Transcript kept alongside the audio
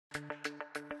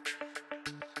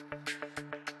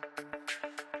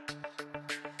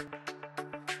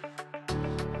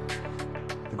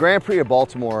Grand Prix of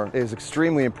Baltimore is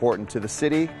extremely important to the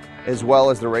city as well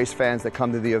as the race fans that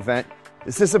come to the event.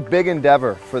 This is a big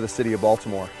endeavor for the city of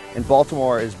Baltimore, and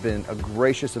Baltimore has been a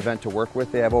gracious event to work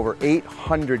with. They have over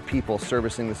 800 people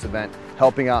servicing this event,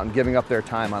 helping out and giving up their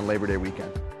time on Labor Day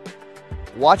weekend.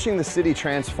 Watching the city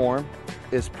transform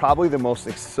is probably the most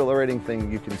exhilarating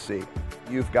thing you can see.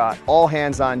 You've got all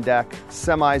hands on deck,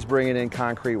 semis bringing in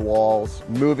concrete walls,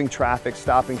 moving traffic,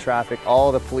 stopping traffic,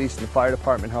 all the police and the fire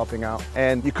department helping out.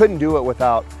 And you couldn't do it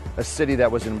without a city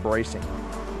that was embracing.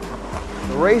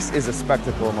 The race is a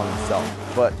spectacle among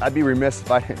itself, but I'd be remiss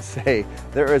if I didn't say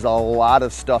there is a lot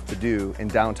of stuff to do in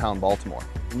downtown Baltimore.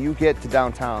 When you get to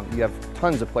downtown, you have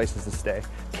tons of places to stay.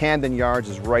 Camden Yards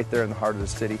is right there in the heart of the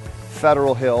city.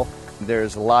 Federal Hill,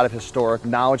 there's a lot of historic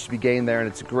knowledge to be gained there, and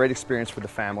it's a great experience for the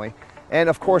family. And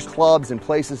of course, clubs and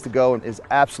places to go is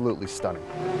absolutely stunning.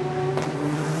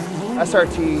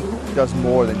 SRT does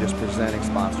more than just presenting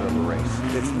sponsor of a race.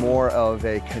 It's more of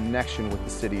a connection with the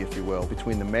city, if you will,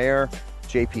 between the mayor,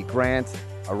 JP Grant,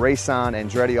 a race on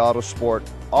Andretti Autosport,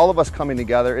 all of us coming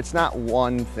together. It's not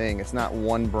one thing, it's not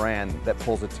one brand that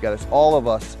pulls it together. It's all of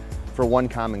us for one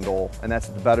common goal, and that's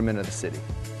the betterment of the city.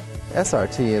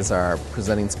 SRT is our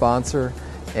presenting sponsor,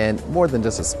 and more than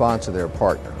just a sponsor, they're a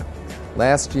partner.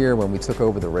 Last year when we took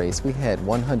over the race, we had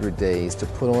 100 days to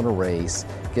put on a race,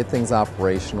 get things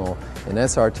operational, and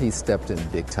SRT stepped in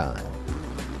big time.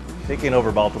 Taking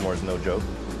over Baltimore is no joke.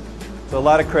 So a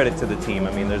lot of credit to the team.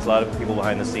 I mean, there's a lot of people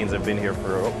behind the scenes that have been here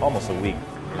for almost a week.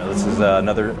 This is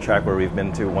another track where we've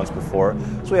been to once before,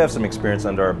 so we have some experience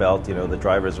under our belt. The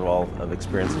drivers are all have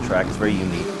experienced the track. It's very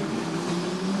unique.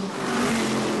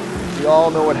 We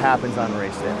all know what happens on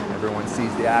race day. Everyone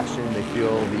sees the action, they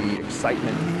feel the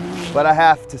excitement. But I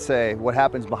have to say, what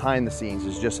happens behind the scenes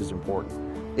is just as important.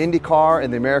 IndyCar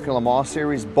and the American Le Mans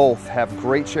Series both have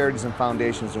great charities and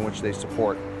foundations in which they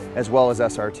support, as well as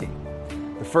SRT.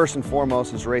 The first and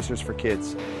foremost is Racers for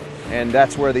Kids. And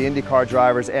that's where the IndyCar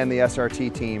drivers and the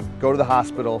SRT team go to the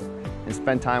hospital and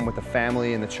spend time with the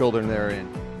family and the children they're in.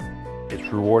 It's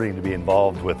rewarding to be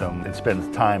involved with them and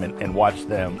spend time and watch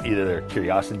them, either their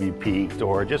curiosity be piqued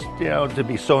or just, to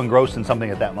be so engrossed in something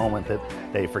at that moment that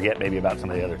they forget maybe about some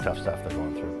of the other tough stuff they're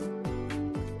going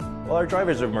through. Well, our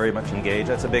drivers are very much engaged.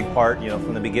 That's a big part,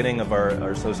 from the beginning of our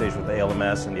association with the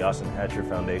ALMS and the Austin Hatcher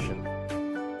Foundation.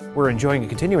 We're enjoying a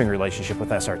continuing relationship with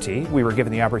SRT. We were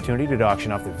given the opportunity to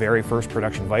auction off the very first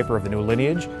production Viper of the new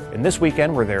lineage, and this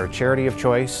weekend we're their charity of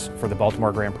choice for the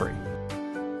Baltimore Grand Prix.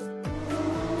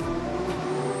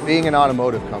 Being an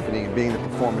automotive company and being the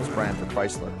performance brand for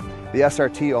Chrysler, the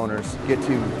SRT owners get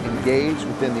to engage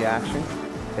within the action.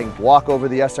 They can walk over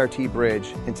the SRT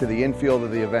bridge into the infield of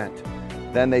the event.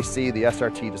 Then they see the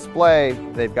SRT display.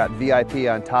 They've got VIP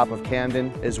on top of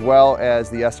Camden, as well as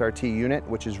the SRT unit,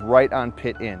 which is right on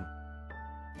pit in.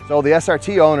 So the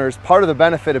SRT owners, part of the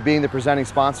benefit of being the presenting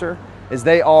sponsor is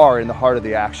they are in the heart of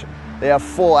the action. They have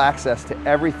full access to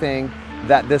everything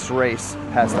that this race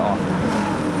has to offer.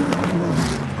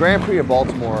 Grand Prix of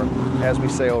Baltimore, as we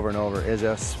say over and over, is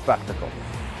a spectacle.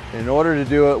 In order to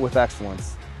do it with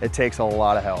excellence, it takes a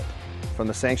lot of help from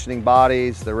the sanctioning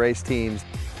bodies, the race teams.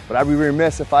 But I'd be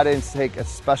remiss if I didn't take a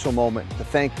special moment to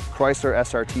thank Chrysler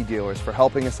SRT dealers for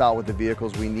helping us out with the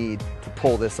vehicles we need to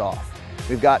pull this off.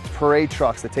 We've got parade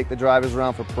trucks that take the drivers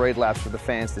around for parade laps for the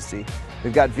fans to see.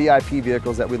 We've got VIP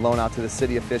vehicles that we loan out to the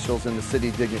city officials and the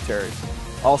city dignitaries.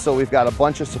 Also, we've got a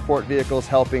bunch of support vehicles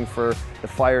helping for the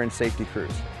fire and safety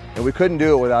crews. And we couldn't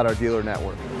do it without our dealer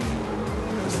network.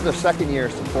 This is the second year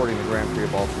supporting the Grand Prix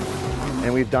of Baltimore,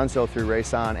 and we've done so through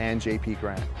Race On and JP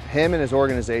Grant. Him and his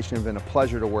organization have been a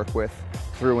pleasure to work with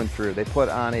through and through. They put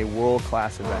on a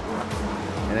world-class event.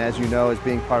 And as you know, as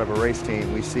being part of a race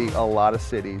team, we see a lot of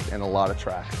cities and a lot of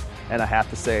tracks. And I have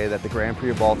to say that the Grand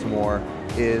Prix of Baltimore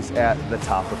is at the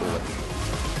top of the list.